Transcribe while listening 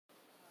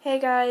Hey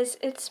guys,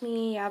 it's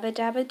me, Yabba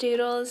Dabba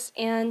Doodles,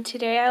 and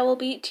today I will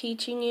be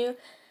teaching you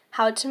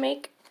how to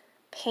make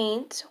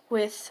paint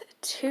with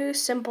two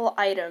simple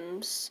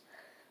items.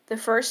 The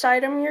first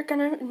item you're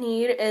going to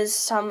need is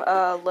some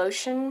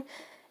lotion.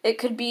 It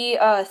could be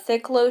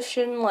thick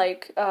lotion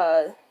like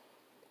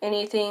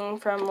anything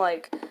from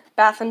like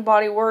Bath and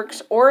Body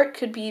Works, or it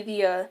could be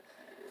the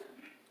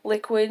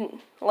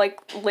liquid or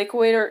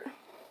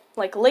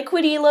like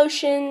liquidy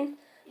lotion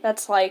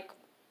that's like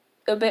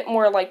a bit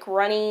more like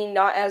runny,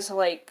 not as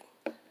like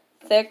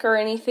thick or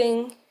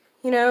anything,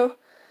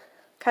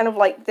 kind of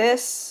like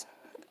this.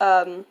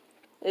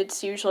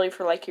 It's usually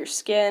for like your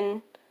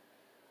skin.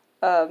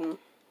 Let's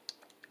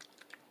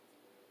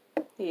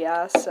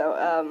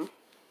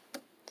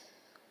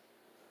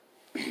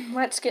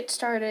get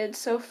started.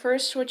 So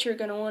first what you're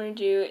going to want to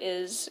do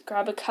is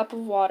grab a cup of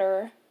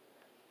water.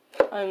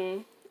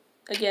 Again,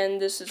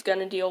 this is going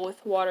to deal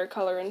with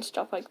watercolor and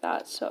stuff like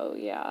that, so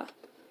yeah.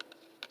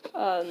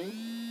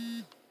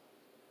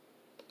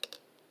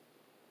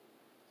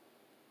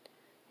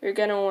 You're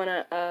going to want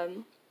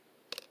to,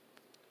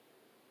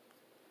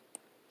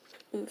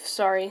 oops,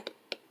 sorry,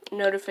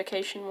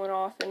 notification went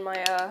off in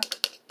my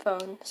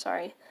phone,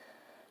 sorry.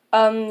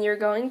 You're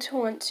going to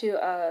want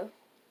to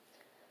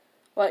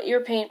wet your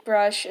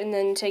paintbrush and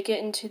then take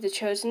it into the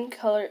chosen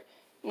color,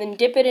 and then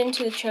dip it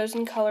into the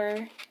chosen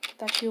color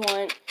that you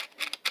want.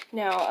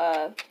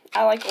 Now,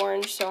 I like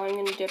orange, so I'm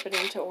going to dip it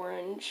into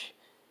orange.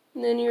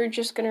 And then you're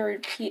just going to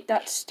repeat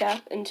that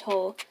step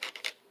until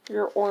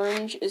your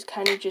orange is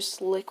kind of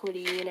just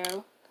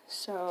liquidy,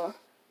 So,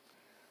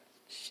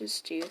 let's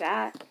just do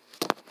that.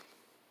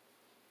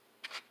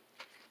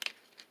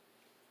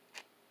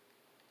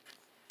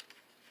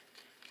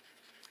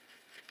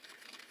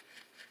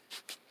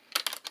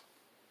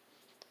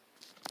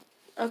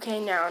 Okay,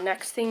 now,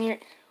 next thing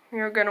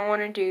you're going to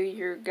want to do,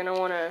 you're going to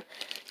want to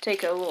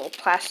take a little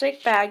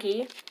plastic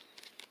baggie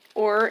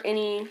or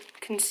any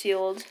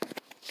concealed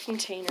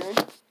container,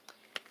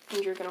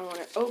 and you're going to want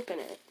to open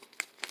it.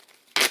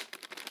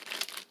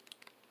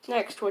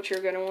 Next, what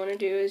you're going to want to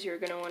do is you're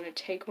going to want to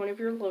take one of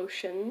your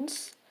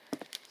lotions,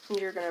 and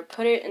you're going to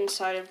put it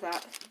inside of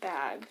that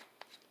bag.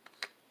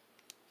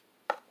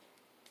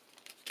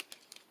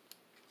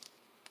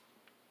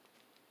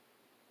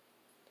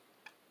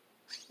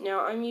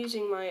 Now, I'm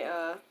using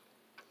my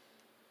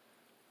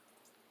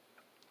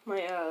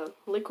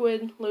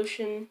liquid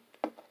lotion,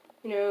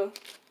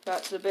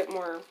 that's a bit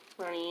more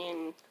runny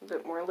and a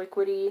bit more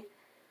liquidy,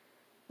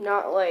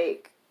 not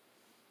like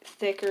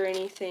thick or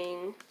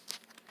anything.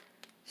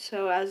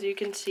 So as you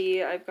can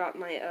see, I've got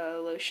my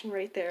lotion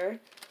right there.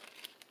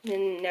 And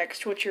then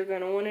next, what you're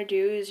going to want to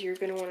do is you're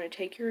going to want to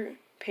take your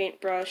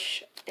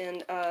paintbrush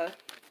and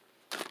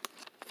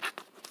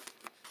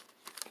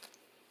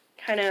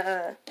kind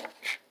of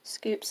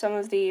scoop some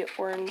of the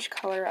orange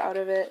color out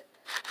of it.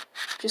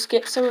 Just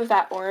get some of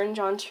that orange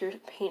onto your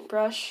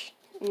paintbrush,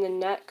 and then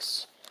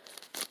next,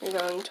 you're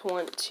going to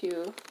want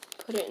to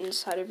put it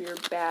inside of your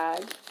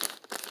bag,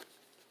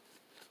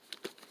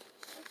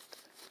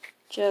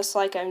 just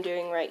like I'm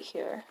doing right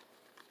here.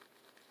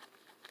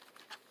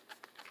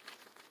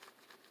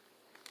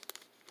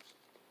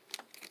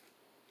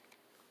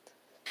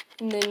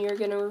 And then you're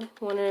going to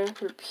want to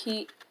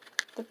repeat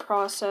the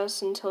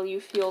process until you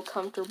feel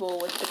comfortable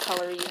with the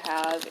color you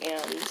have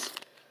and,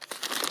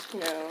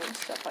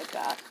 stuff like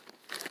that.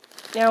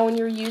 Now, when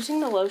you're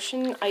using the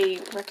lotion, I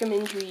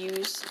recommend you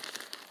use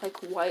like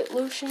white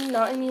lotion,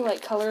 not any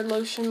like colored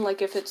lotion,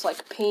 like if it's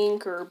like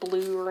pink or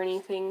blue or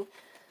anything,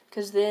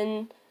 because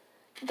then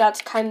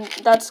that's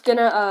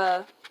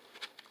gonna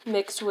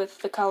mix with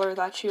the color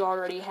that you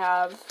already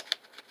have,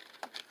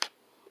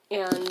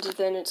 and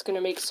then it's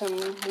gonna make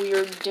some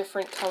weird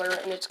different color,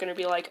 and it's gonna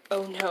be like,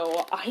 oh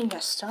no, I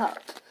messed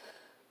up.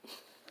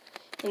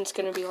 And it's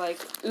gonna be like,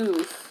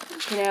 oof,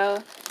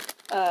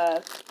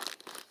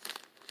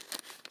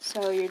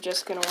 so you're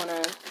just gonna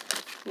wanna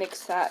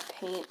mix that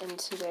paint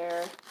into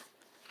there.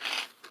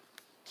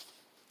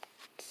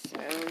 So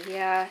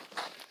yeah,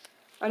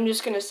 I'm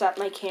just gonna set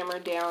my camera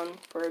down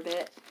for a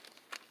bit,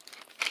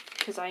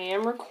 because I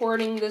am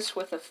recording this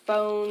with a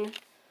phone.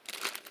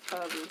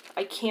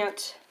 I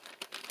can't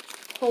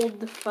hold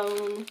the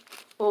phone.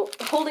 Well,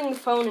 holding the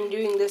phone and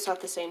doing this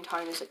at the same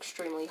time is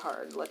extremely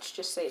hard. Let's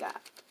just say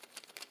that.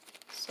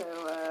 So,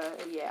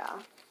 yeah.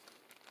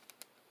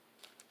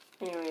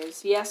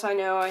 Anyways, yes, I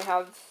know I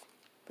have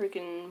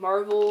freaking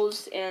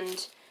Marvels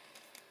and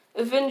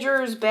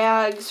Avengers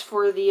bags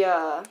for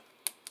the,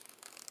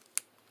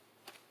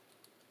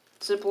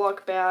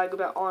 Ziploc bag,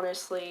 but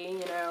honestly,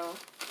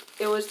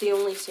 it was the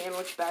only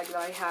sandwich bag that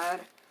I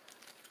had,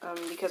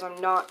 because I'm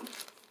not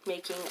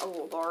making a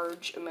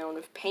large amount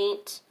of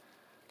paint,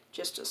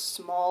 just a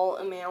small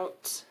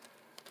amount.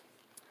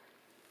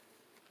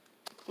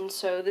 And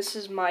so this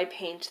is my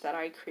paint that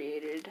I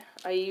created.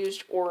 I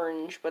used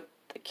orange, but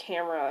the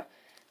camera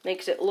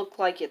makes it look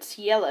like it's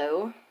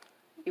yellow,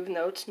 even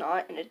though it's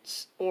not, and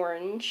it's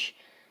orange,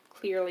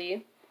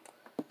 clearly.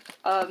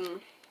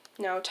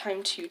 Now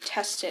time to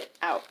test it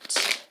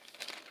out.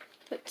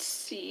 Let's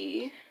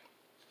see.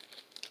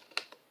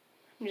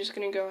 I'm just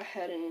gonna go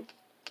ahead and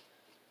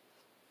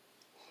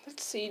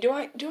let's see. Do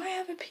I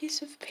have a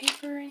piece of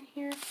paper in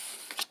here?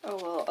 Oh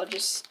well, I'll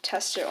just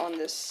test it on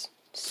this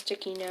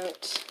sticky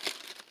note.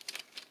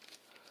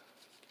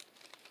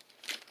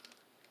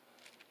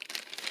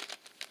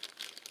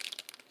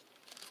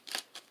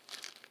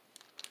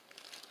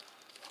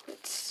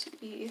 Let's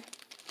see.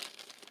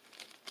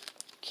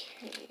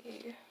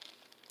 Okay.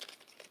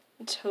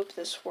 Let's hope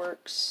this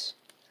works.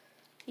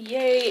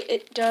 Yay,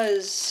 it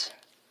does.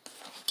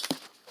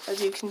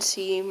 As you can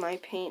see, my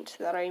paint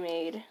that I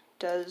made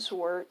does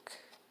work.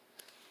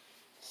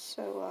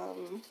 So,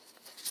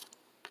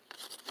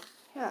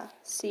 yeah,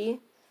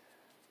 see?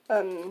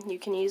 You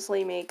can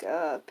easily make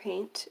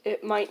paint.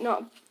 It might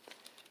not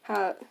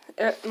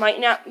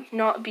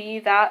be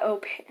that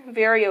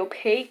very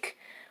opaque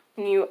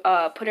when you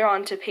put it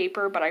onto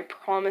paper, but I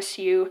promise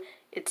you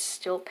it's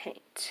still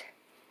paint.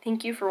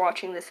 Thank you for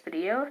watching this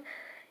video,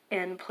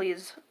 and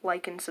please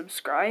like and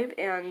subscribe,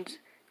 and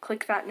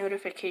click that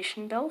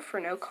notification bell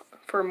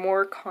for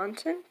more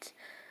content.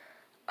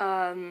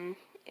 And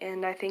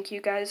I thank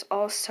you guys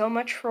all so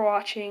much for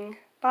watching.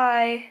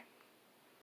 Bye!